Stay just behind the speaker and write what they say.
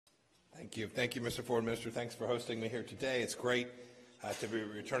Thank you, Mr. Foreign Minister. Thanks for hosting me here today. It's great to be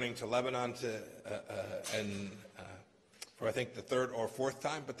returning to Lebanon for I think the third or fourth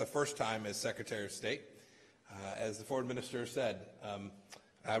time, but the first time as Secretary of State. As the Foreign Minister said,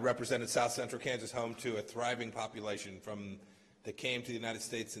 I represented South Central Kansas, home to a thriving population that came to the United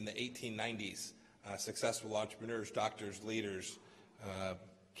States in the 1890s. Successful entrepreneurs, doctors, leaders,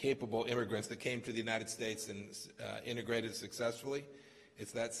 capable immigrants that came to the United States and integrated successfully.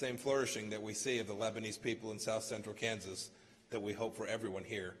 It's that same flourishing that we see of the Lebanese people in South Central Kansas that we hope for everyone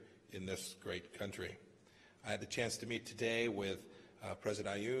here in this great country. I had the chance to meet today with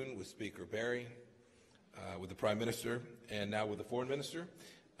President Ayoun, with Speaker Berry, with the Prime Minister, and now with the Foreign Minister.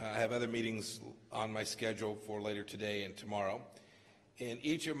 I have other meetings on my schedule for later today and tomorrow. In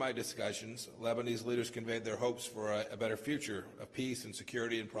each of my discussions, Lebanese leaders conveyed their hopes for a better future of peace and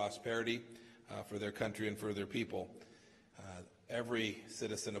security and prosperity for their country and for their people. Every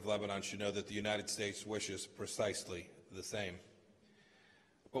citizen of Lebanon should know that the United States wishes precisely the same.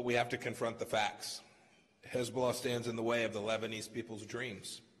 But we have to confront the facts. Hezbollah stands in the way of the Lebanese people's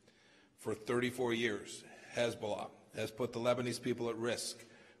dreams. For 34 years, Hezbollah has put the Lebanese people at risk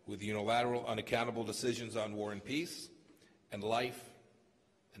with unilateral, unaccountable decisions on war and peace, and life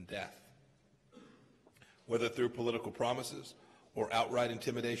and death. Whether through political promises or outright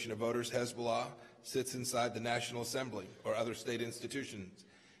intimidation of voters, Hezbollah sits inside the National Assembly or other state institutions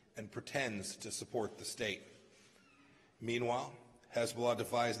and pretends to support the state. Meanwhile, Hezbollah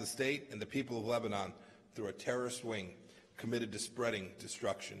defies the state and the people of Lebanon through a terrorist wing committed to spreading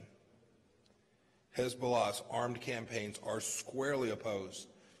destruction. Hezbollah's armed campaigns are squarely opposed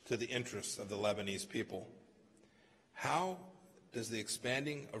to the interests of the Lebanese people. How does the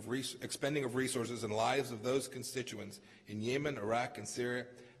expending of resources and lives of those constituents in Yemen, Iraq, and Syria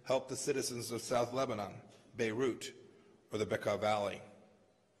help the citizens of South Lebanon, Beirut, or the Bekaa Valley?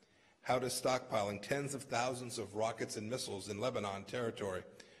 How does stockpiling tens of thousands of rockets and missiles in Lebanon territory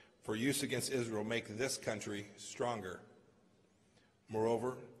for use against Israel make this country stronger?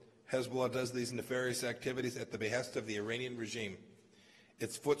 Moreover, Hezbollah does these nefarious activities at the behest of the Iranian regime.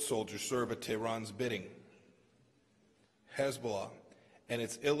 Its foot soldiers serve at Tehran's bidding. Hezbollah and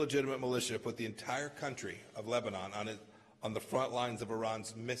its illegitimate militia put the entire country of Lebanon on the front lines of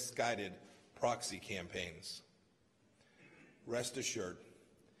Iran's misguided proxy campaigns. Rest assured,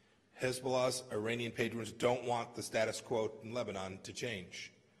 Hezbollah's Iranian patrons don't want the status quo in Lebanon to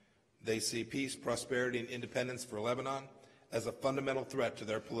change. They see peace, prosperity, and independence for Lebanon as a fundamental threat to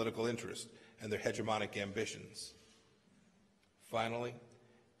their political interests and their hegemonic ambitions. Finally,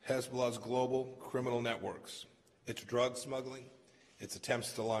 Hezbollah's global criminal networks, its drug smuggling, its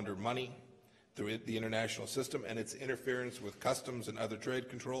attempts to launder money through the international system, and its interference with customs and other trade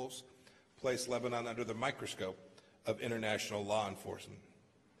controls place Lebanon under the microscope of international law enforcement.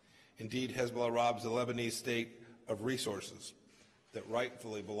 Indeed, Hezbollah robs the Lebanese state of resources that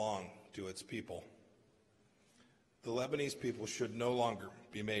rightfully belong to its people. The Lebanese people should no longer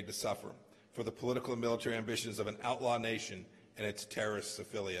be made to suffer for the political and military ambitions of an outlaw nation and its terrorist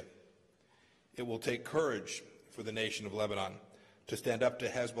affiliate. It will take courage for the nation of Lebanon to stand up to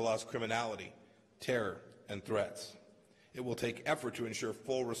Hezbollah's criminality, terror, and threats. It will take effort to ensure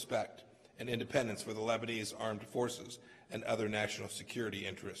full respect and independence for the Lebanese armed forces and other national security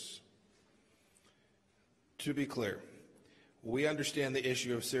interests. To be clear, we understand the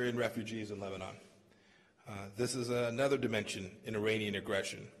issue of Syrian refugees in Lebanon. This is another dimension in Iranian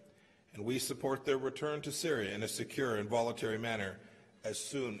aggression, and we support their return to Syria in a secure and voluntary manner as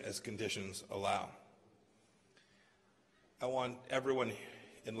soon as conditions allow. I want everyone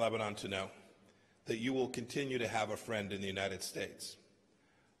in Lebanon to know that you will continue to have a friend in the United States.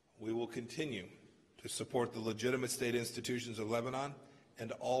 We will continue to support the legitimate state institutions of Lebanon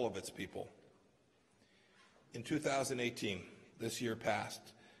and all of its people. In 2018, this year past,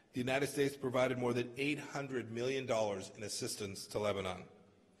 the United States provided more than $800 million in assistance to Lebanon.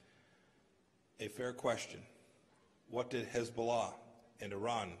 A fair question: what did Hezbollah and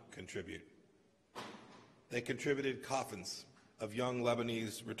Iran contribute? They contributed coffins of young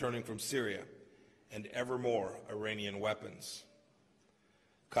Lebanese returning from Syria and ever more Iranian weapons.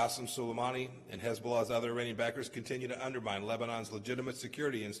 Qasem Soleimani and Hezbollah's other Iranian backers continue to undermine Lebanon's legitimate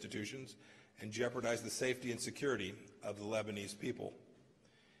security institutions and jeopardize the safety and security of the Lebanese people.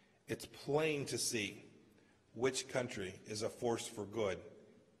 It's plain to see which country is a force for good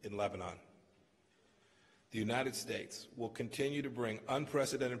in Lebanon. The United States will continue to bring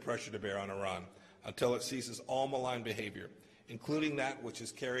unprecedented pressure to bear on Iran until it ceases all malign behavior, including that which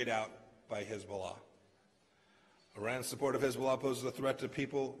is carried out by Hezbollah. Iran's support of Hezbollah poses a threat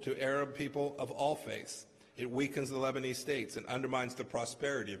to Arab people of all faiths. It weakens the Lebanese states and undermines the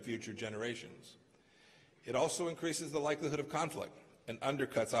prosperity of future generations. It also increases the likelihood of conflict and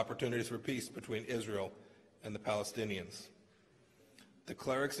undercuts opportunities for peace between Israel and the Palestinians. The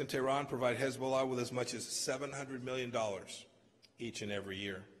clerics in Tehran provide Hezbollah with as much as $700 million each and every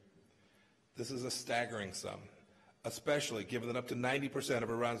year. This is a staggering sum, especially given that up to 90% of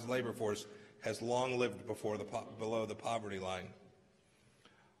Iran's labor force has long lived below the poverty line.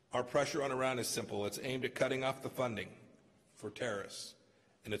 Our pressure on Iran is simple. It's aimed at cutting off the funding for terrorists,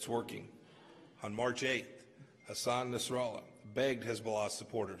 and it's working. On March 8th, Hassan Nasrallah begged Hezbollah's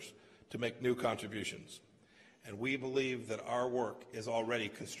supporters to make new contributions, and we believe that our work is already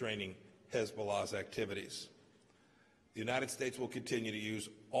constraining Hezbollah's activities. The United States will continue to use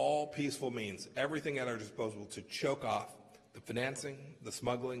all peaceful means, everything at our disposal, to choke off the financing, the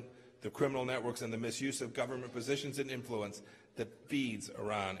smuggling, the criminal networks, and the misuse of government positions and influence that feeds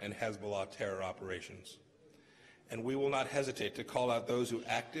Iran and Hezbollah terror operations. And we will not hesitate to call out those who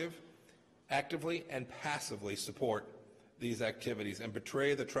actively and passively support these activities and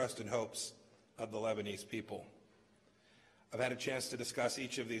betray the trust and hopes of the Lebanese people. I've had a chance to discuss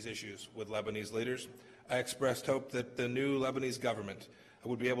each of these issues with Lebanese leaders. I expressed hope that the new Lebanese government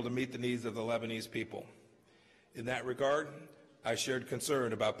would be able to meet the needs of the Lebanese people. In that regard, I shared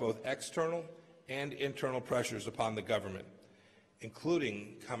concern about both external and internal pressures upon the government,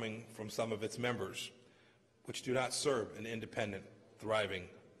 including coming from some of its members, which do not serve an independent, thriving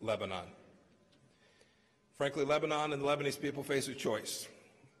Lebanon. Frankly, Lebanon and the Lebanese people face a choice: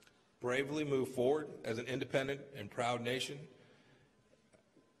 bravely move forward as an independent and proud nation,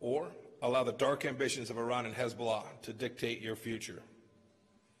 or allow the dark ambitions of Iran and Hezbollah to dictate your future.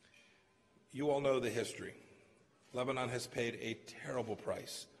 You all know the history. Lebanon has paid a terrible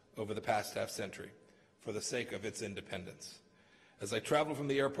price over the past half-century for the sake of its independence. As I traveled from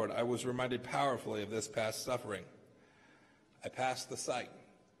the airport, I was reminded powerfully of this past suffering. I passed the site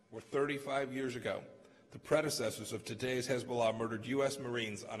where 35 years ago, the predecessors of today's Hezbollah murdered U.S.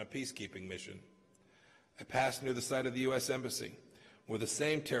 Marines on a peacekeeping mission. I passed near the site of the U.S. Embassy, where the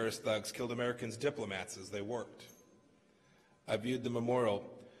same terrorist thugs killed American diplomats as they worked. I viewed the memorial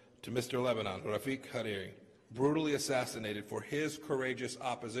to Mr. Lebanon, Rafiq Hariri, brutally assassinated for his courageous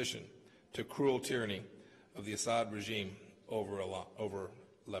opposition to cruel tyranny of the Assad regime over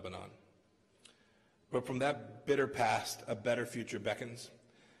Lebanon. But from that bitter past, a better future beckons,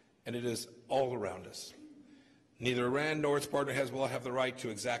 and it is all around us. Neither Iran nor its partner Hezbollah have the right to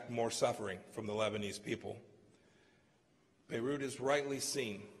exact more suffering from the Lebanese people. Beirut is rightly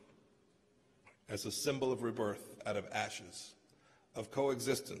seen as a symbol of rebirth out of ashes, of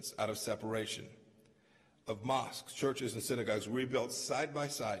coexistence out of separation, of mosques, churches, and synagogues rebuilt side by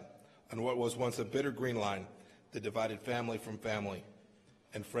side on what was once a bitter green line that divided family from family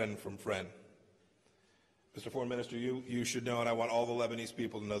and friend from friend. Mr. Foreign Minister, you should know, and I want all the Lebanese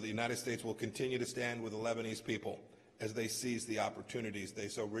people to know, the United States will continue to stand with the Lebanese people as they seize the opportunities they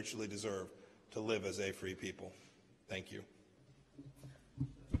so richly deserve to live as a free people. Thank you.